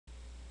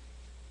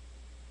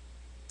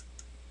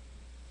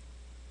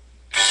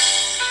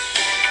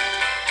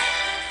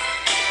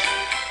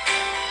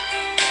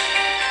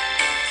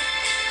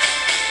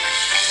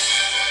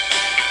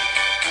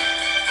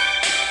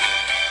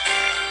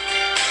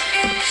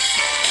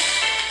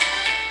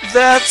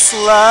That's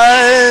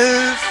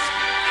life.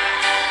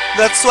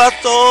 That's what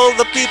all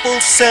the people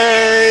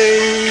say.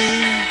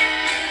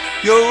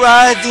 You're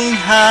riding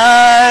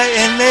high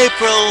in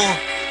April,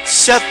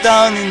 shut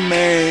down in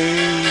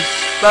May.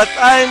 But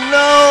I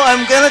know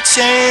I'm gonna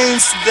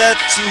change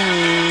that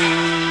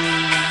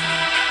tune.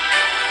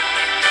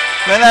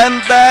 When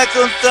I'm back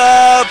on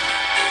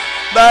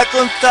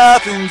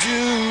top in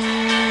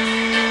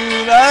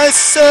June. I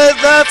said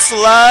that's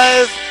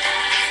life.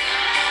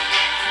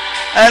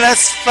 And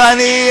as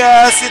funny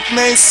as it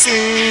may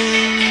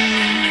seem,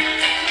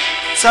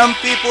 some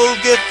people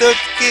get their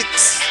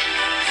kicks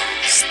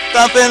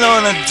stomping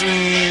on a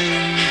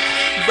dream.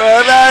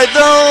 But I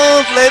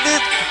don't let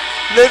it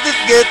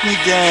get me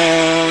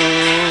down.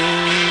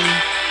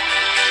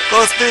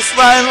 'Cause this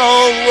fine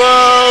old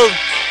world,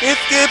 it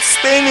keeps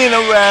spinning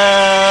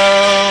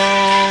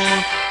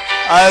around.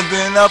 I've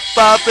been a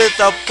puppet,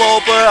 a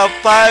pauper, a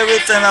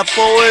pirate and a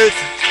poet,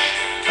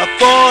 a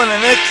pawn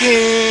and a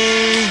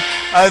king.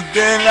 I've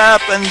been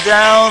up and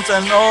down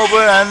and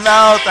over and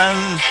out,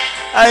 and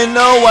I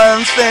know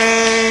one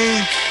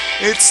thing.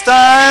 It's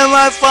time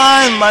I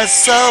find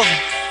myself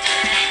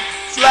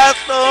flat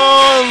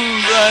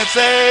on my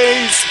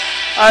face.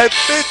 I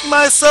pick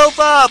myself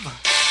up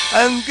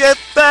and get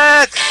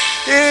back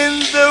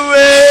in the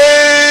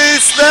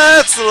race.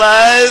 That's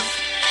life.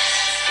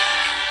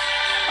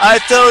 I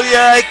tell you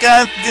I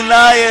can't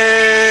deny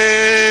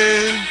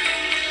it.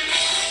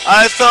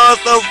 I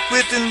thought of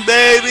quitting,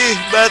 baby,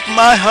 but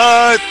my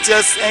heart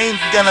just ain't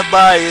gonna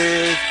buy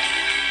it.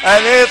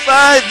 And if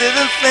I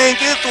didn't think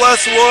it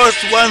was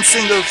worth one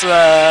single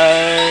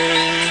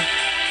try,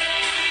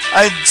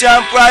 I'd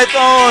jump right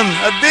on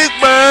a big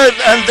bird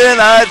and then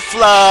I'd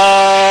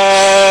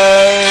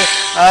fly.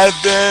 I've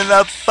been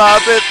a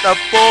puppet, a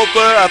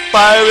pauper, a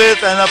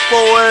pirate and a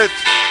poet,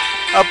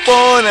 a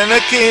pawn and a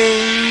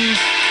king.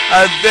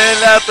 I've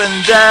been up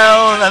and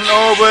down and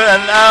over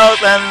and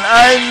out, and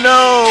I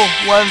know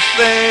one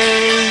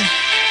thing.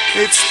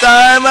 It's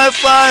time I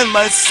find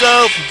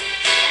myself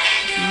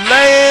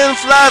laying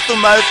flat on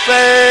my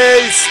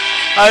face.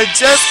 I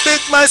just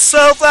pick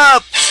myself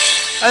up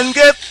and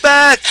get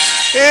back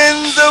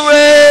in the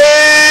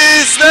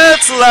race.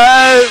 That's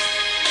life,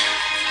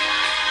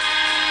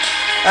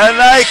 and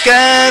I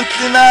can't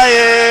deny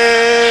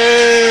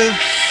it.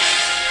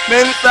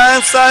 Many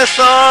times I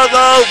thought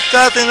of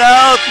cutting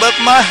out, but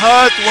my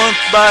heart won't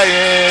buy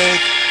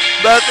it.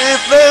 But if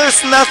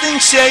there's nothing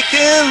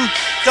shaking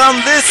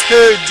come this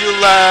here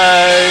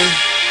July,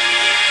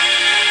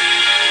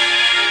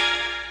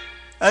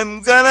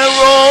 I'm gonna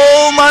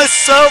roll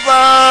myself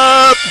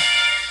up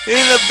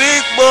in a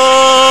big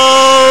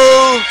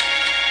ball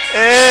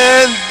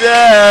and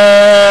die.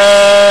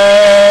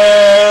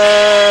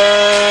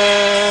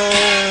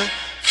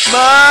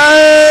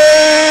 My